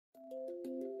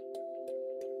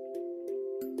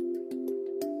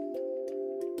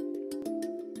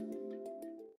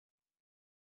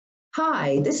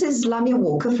Hi, this is Lamia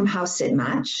Walker from HouseSit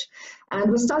Match, and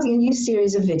we're starting a new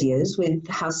series of videos with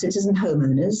house-sitters and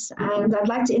homeowners, and I'd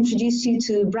like to introduce you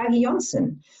to Bragi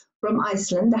Jonsson from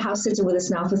Iceland, a house-sitter with us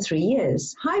now for 3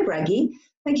 years. Hi, Bragi.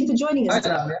 Thank you for joining us.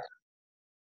 Hi,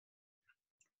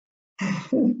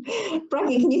 Lamia.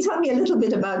 Bragi, can you tell me a little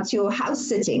bit about your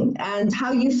house-sitting and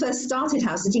how you first started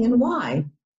house-sitting and why?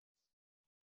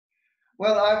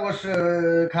 Well, I was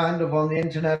kind of on the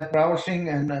internet browsing,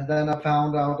 and then I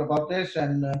found out about this,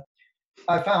 and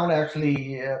I found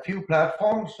actually a few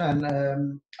platforms,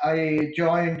 and I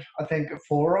joined, I think,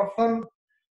 4 of them.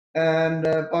 And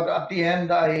but at the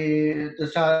end, I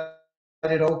decided,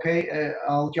 okay,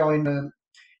 I'll join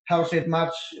HouseSit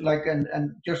Match, like,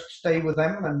 and just stay with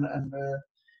them. And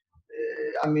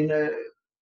I mean,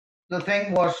 the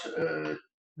thing was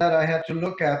that I had to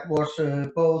look at was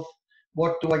both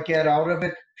what do I get out of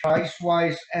it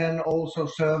price-wise and also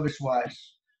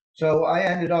service-wise. So I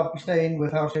ended up staying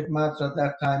with HouseSit Match at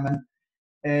that time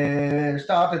and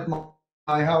started my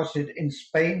HouseSit in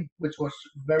Spain, which was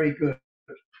very good.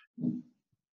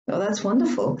 Oh, that's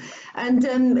wonderful. And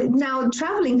now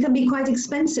traveling can be quite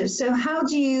expensive. So how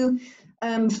do you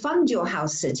fund your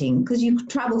house sitting? Because you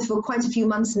travel for quite a few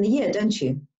months in the year, don't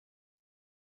you?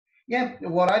 Yeah,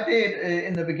 what I did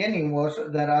in the beginning was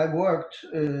that I worked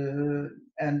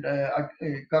and I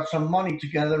got some money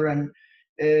together, and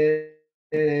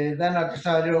then I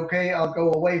decided, okay, I'll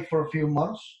go away for a few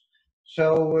months.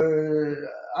 So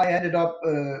I ended up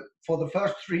for the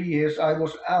first 3 years, I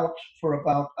was out for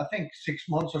about, I think, 6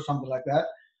 months or something like that.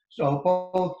 So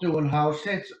both doing house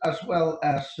sits as well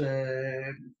as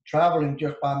traveling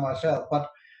just by myself. But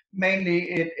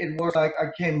mainly it was like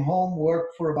I came home,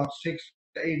 worked for about 6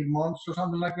 to 8 months or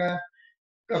something like that,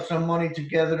 got some money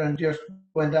together and just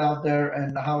went out there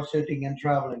and house sitting and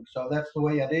traveling. So that's the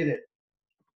way I did it.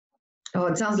 Oh,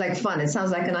 it sounds like fun. It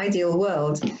sounds like an ideal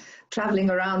world, traveling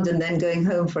around and then going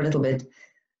home for a little bit.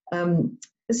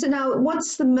 So now,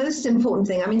 what's the most important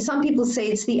thing? I mean, some people say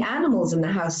it's the animals in the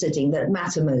house sitting that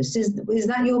matter most. Is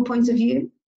that your point of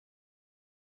view?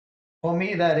 For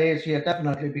me, that is, yeah,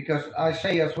 definitely, because I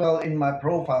say as well in my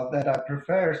profile that I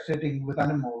prefer sitting with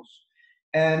animals.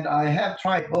 And I have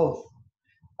tried both.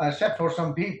 I sat for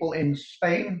some people in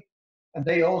Spain, and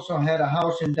they also had a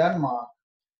house in Denmark.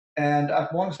 And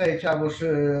at one stage, I was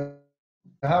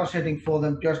house sitting for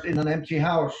them just in an empty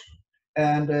house.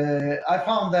 And I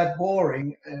found that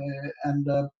boring. And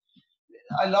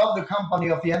I love the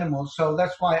company of the animals. So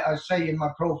that's why I say in my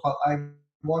profile, I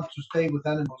want to stay with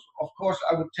animals. Of course,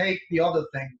 I would take the other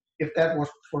thing if that was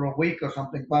for a week or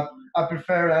something, but I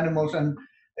prefer animals, and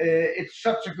it's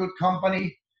such a good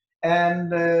company.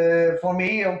 And for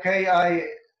me, okay, I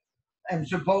am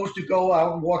supposed to go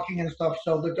out walking and stuff,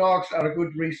 so the dogs are a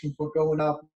good reason for going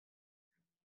out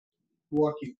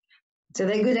walking. So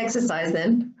they're good exercise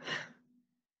then?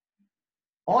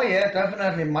 Oh yeah,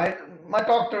 definitely. My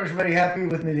doctor is very happy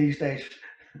with me these days.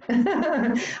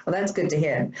 Well, that's good to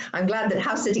hear. I'm glad that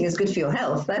house sitting is good for your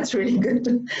health. That's really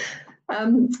good.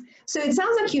 So it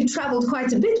sounds like you've traveled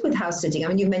quite a bit with house sitting. I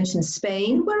mean, you've mentioned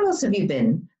Spain. Where else have you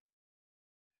been?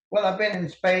 Well, I've been in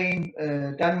Spain,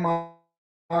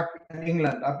 Denmark, and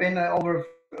England. I've been over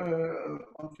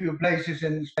a few places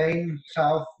in Spain,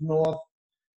 south, north,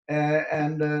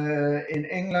 and in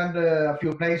England, a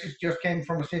few places. Just came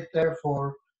from a sit there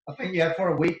for, I think, yeah, for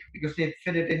a week because it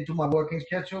fitted into my working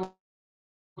schedule.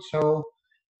 So,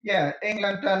 yeah,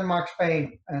 England, Denmark,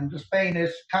 Spain. And Spain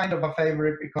is kind of a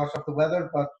favorite because of the weather,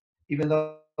 but even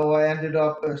though I ended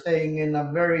up staying in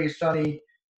a very sunny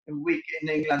week in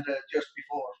England just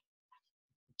before.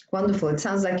 Wonderful. It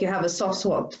sounds like you have a soft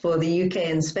spot for the UK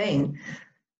and Spain.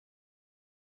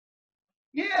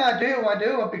 Yeah, I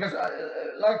do, because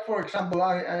like, for example,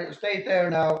 I stayed there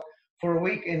now for a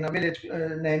week in a village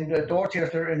named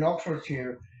Dorchester in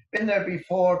Oxfordshire. Been there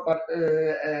before, but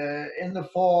in the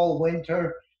fall,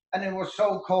 winter, and it was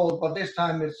so cold. But this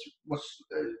time it was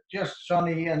just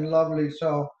sunny and lovely.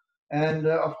 So, and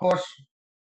of course,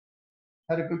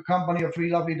 had a good company of 3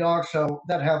 lovely dogs, so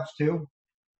that helps too.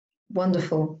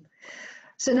 Wonderful.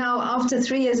 So now, after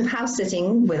 3 years of house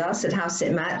sitting with us at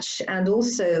HouseSit Match, and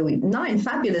also 9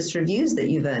 fabulous reviews that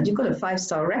you've earned, you've got a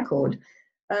 5-star record.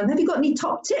 Have you got any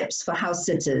top tips for house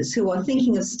sitters who are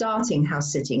thinking of starting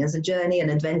house sitting as a journey, an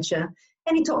adventure?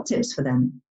 Any top tips for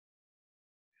them?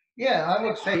 Yeah, I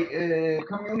would say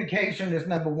communication is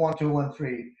number 1, 2, and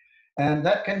 3. And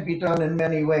that can be done in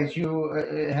many ways. You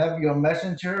have your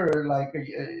messenger, like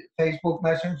Facebook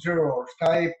Messenger or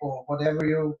Skype or whatever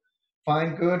you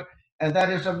find good. And that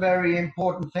is a very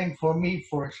important thing for me,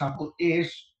 for example,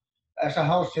 is as a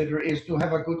house sitter, is to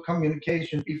have a good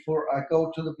communication before I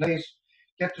go to the place,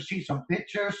 get to see some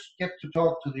pictures, get to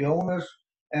talk to the owners,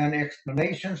 and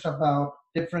explanations about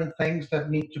different things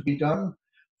that need to be done.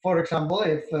 For example,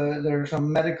 if there are some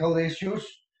medical issues,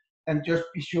 and just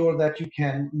be sure that you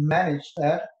can manage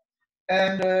that.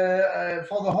 And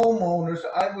for the homeowners,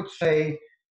 I would say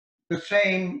the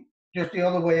same, just the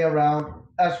other way around,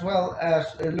 as well as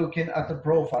looking at the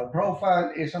profile. Profile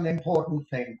is an important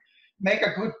thing. Make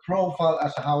a good profile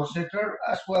as a house sitter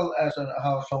as well as a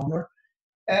house owner,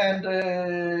 and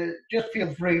just feel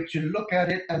free to look at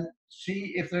it and see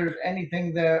if there's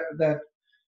anything there that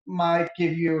might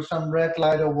give you some red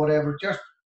light or whatever. Just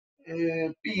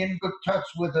be in good touch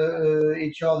with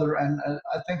each other, and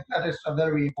I think that is a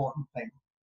very important thing.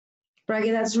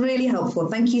 Bragi, that's really helpful.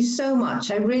 Thank you so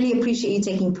much. I really appreciate you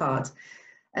taking part.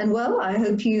 And well, I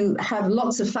hope you have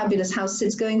lots of fabulous house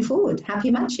sits going forward.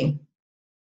 Happy matching.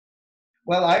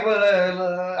 Well, I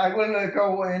will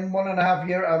go in 1.5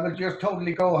 years. I will just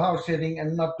totally go house sitting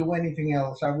and not do anything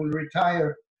else. I will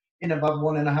retire in about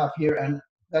 1.5 years, and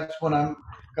that's when I'm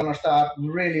gonna start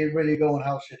really going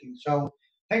house sitting. So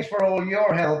thanks for all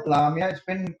your help, Lamia. It's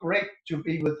been great to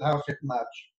be with House Sit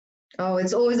Match. Oh,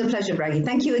 it's always a pleasure, Bragi.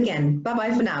 Thank you again.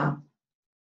 Bye-bye for now.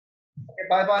 Okay,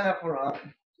 bye now for now.